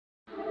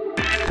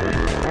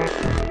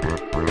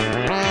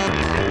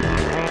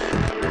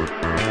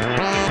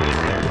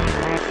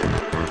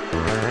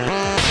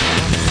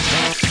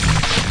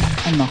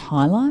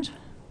highlight?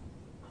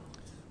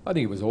 I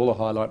think it was all a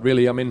highlight,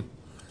 really. I mean,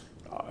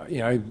 you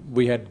know,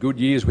 we had good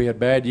years, we had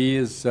bad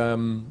years.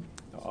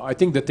 I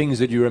think the things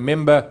that you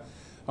remember,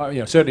 you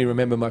know, certainly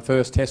remember my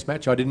first Test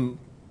match. I didn't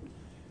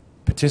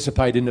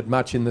participate in it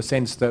much in the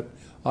sense that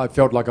I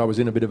felt like I was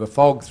in a bit of a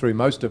fog through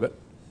most of it.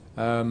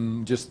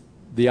 Just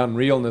the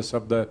unrealness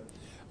of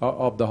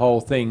the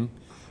whole thing.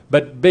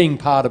 But being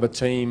part of a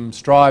team,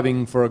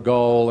 striving for a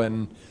goal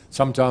and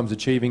sometimes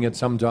achieving it,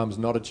 sometimes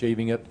not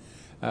achieving it.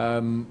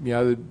 You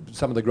know,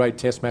 some of the great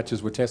Test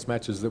matches were Test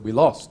matches that we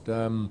lost.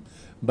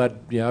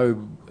 But, you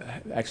know,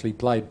 actually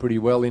played pretty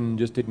well in,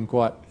 just didn't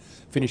quite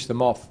finish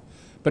them off.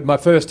 But my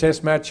first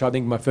Test match, I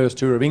think my first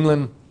tour of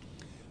England,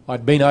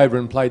 I'd been over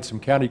and played some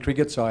county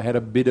cricket, so I had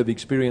a bit of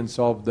experience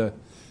of the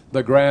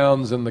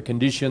grounds and the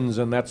conditions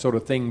and that sort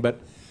of thing. But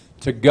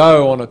to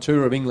go on a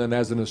tour of England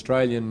as an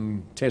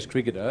Australian Test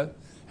cricketer,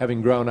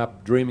 having grown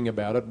up dreaming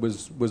about it,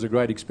 was a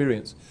great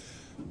experience.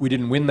 We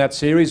didn't win that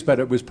series, but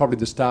it was probably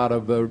the start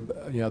of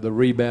the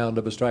rebound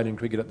of Australian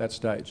cricket at that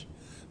stage.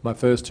 My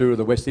first tour of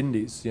the West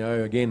Indies, you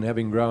know, again,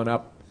 having grown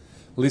up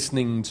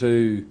listening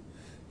to,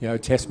 you know,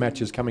 Test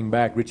matches coming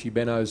back, Richie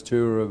Benaud's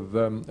tour of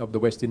the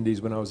West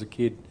Indies when I was a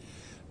kid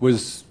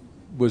was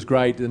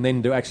great. And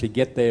then to actually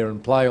get there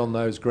and play on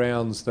those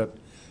grounds that,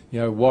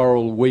 you know,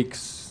 Worrell,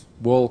 Weeks,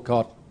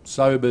 Walcott,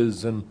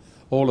 Sobers and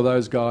all of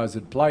those guys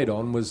had played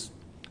on was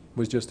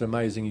just an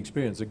amazing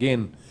experience.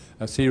 Again,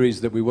 a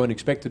series that we weren't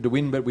expected to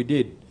win, but we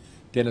did.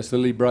 Dennis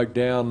Lillee broke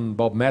down.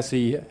 Bob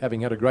Massey, having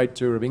had a great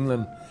tour of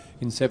England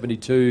in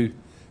 '72,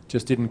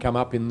 just didn't come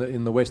up in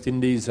the West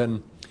Indies,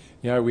 and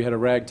you know, we had a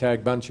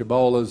ragtag bunch of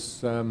bowlers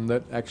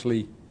that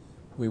actually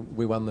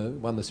we won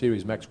the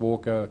series. Max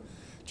Walker,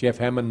 Jeff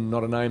Hammond,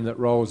 not a name that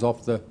rolls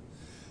off the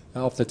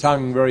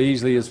tongue very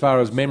easily as far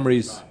as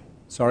memories.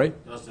 Sorry,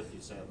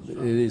 it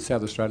is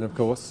South Australian, of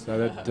course. So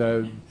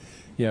that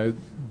you know,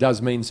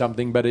 does mean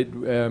something, but it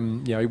you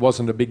know, he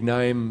wasn't a big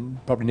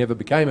name. Probably never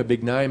became a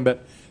big name,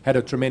 but had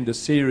a tremendous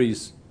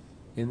series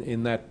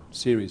in that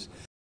series.